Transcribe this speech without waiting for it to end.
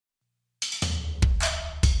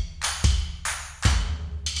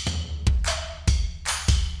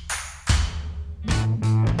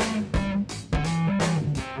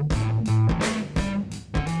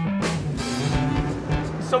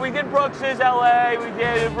Brooks is LA, we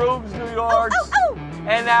did Rube's New York.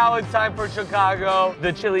 And now it's time for Chicago,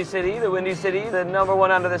 the chilly city, the windy city, the #1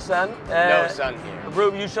 under the sun. No sun here.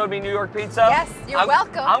 Rube, you showed me New York pizza. Yes, you're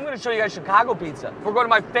welcome. I'm gonna show you guys Chicago pizza. We're going to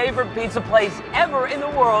my favorite pizza place ever in the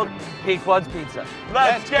world, Pequod's Pizza.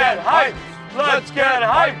 Let's get hyped! Let's get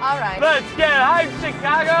hyped! All right. Let's get hyped,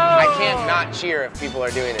 Chicago! I can't not cheer if people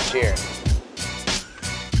are doing a cheer.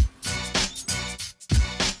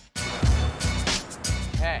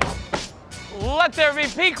 Hey. Let there be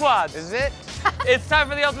Pequod's. Is it? It's time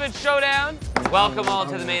for the ultimate showdown. Welcome all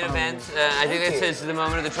to the main event. I think this is the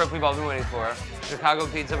moment of the trip we've all been waiting for. Chicago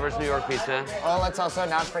pizza versus New York pizza. Well, let's also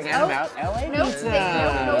not forget about LA Nope, pizza.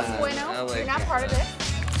 no bueno. LA You're not part of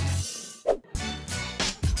this.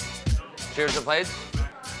 Cheers to plates.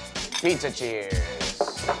 Pizza cheers.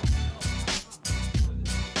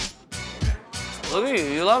 Look at you,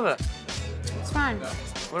 you love it. It's fine.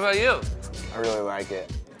 What about you? I really like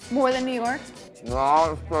it. More than New York? No,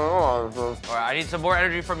 All right, I need some more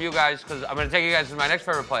energy from you guys because I'm gonna take you guys to my next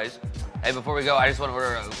favorite place. Hey, before we go, I just want to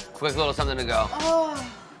order a quick little something to go.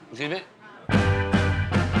 Oh. Excuse me?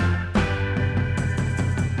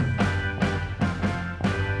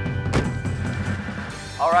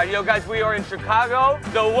 All right, yo guys, we are in Chicago.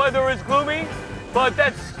 The weather is gloomy, but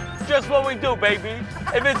that's just what we do, baby.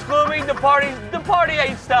 If it's gloomy, the party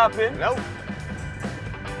ain't stopping. Nope.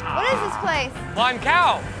 What is this place? Blonde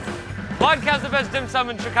Cow. Blonde Cow's the best dim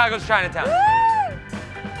sum in Chicago's Chinatown. Woo!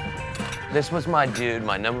 This was my dude,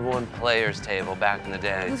 my #1 players table back in the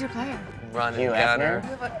day. Who's your player? Run Hugh and gunner.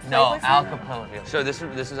 Hefner? No, Al Capone. So this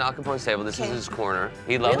is Al Capone's table. This is his corner.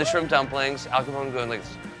 He loved the shrimp dumplings. Al Capone going like,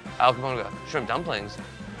 Al Capone go, shrimp dumplings?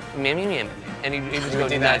 Meow, meow, meow, meow. And he just go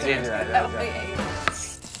do that dance.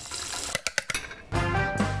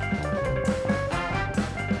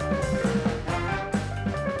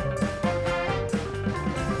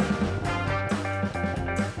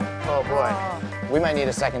 Oh boy. We might need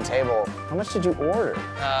a second table. How much did you order?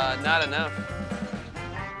 Not enough.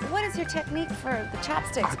 What is your technique for the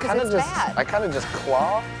chopsticks? I Because it's bad. kind of just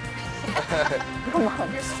claw. Come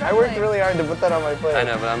on. You're I struggling. worked really hard to put that on my plate. I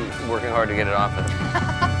know, but I'm working hard to get it off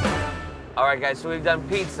it. All right, guys, so we've done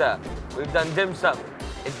pizza. We've done dim sum.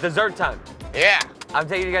 It's dessert time. Yeah. I'm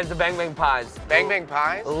taking you guys to Bang Bang Pies. Bang Bang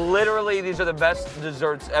Pies? Literally, these are the best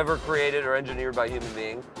desserts ever created or engineered by human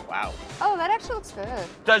beings. Wow. Oh, that actually looks good.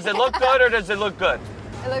 Does it look good or does it look good?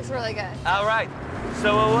 It looks really good. All right,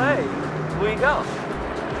 so away we go.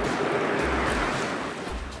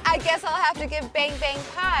 I guess I'll have to give Bang Bang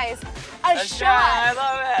Pies a I shot.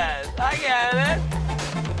 love it. I get it.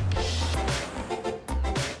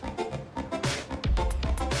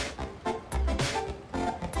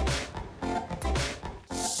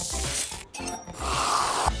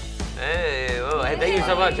 Hey, oh, hey, thank you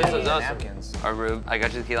so much. This was awesome. Napkins. All right, Rube, I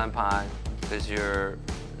got you the key lime pie because you're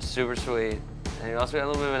super sweet and you also got a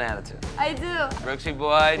little bit of an attitude. I do. Brooksy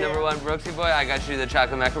boy, #1 Brooksy boy, I got you the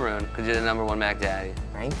chocolate macaroon because you're the #1 Mac Daddy.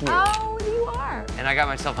 Thank you. Oh, you are. And I got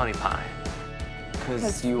myself honey pie.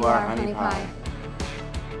 Because you are honey pie.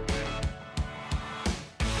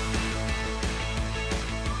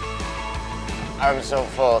 I'm so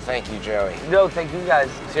full. Thank you, Joey. No, thank you guys.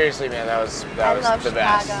 Seriously, man, that was I love the Chicago.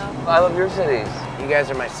 best. I love your cities. You guys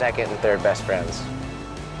are my second and third best friends.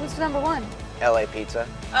 Who's #1? LA pizza.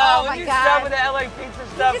 Oh when my you God. stop with the LA pizza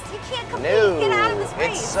stuff, You can't compete. No, Get out of this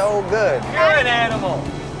race. it's so good. you're an animal.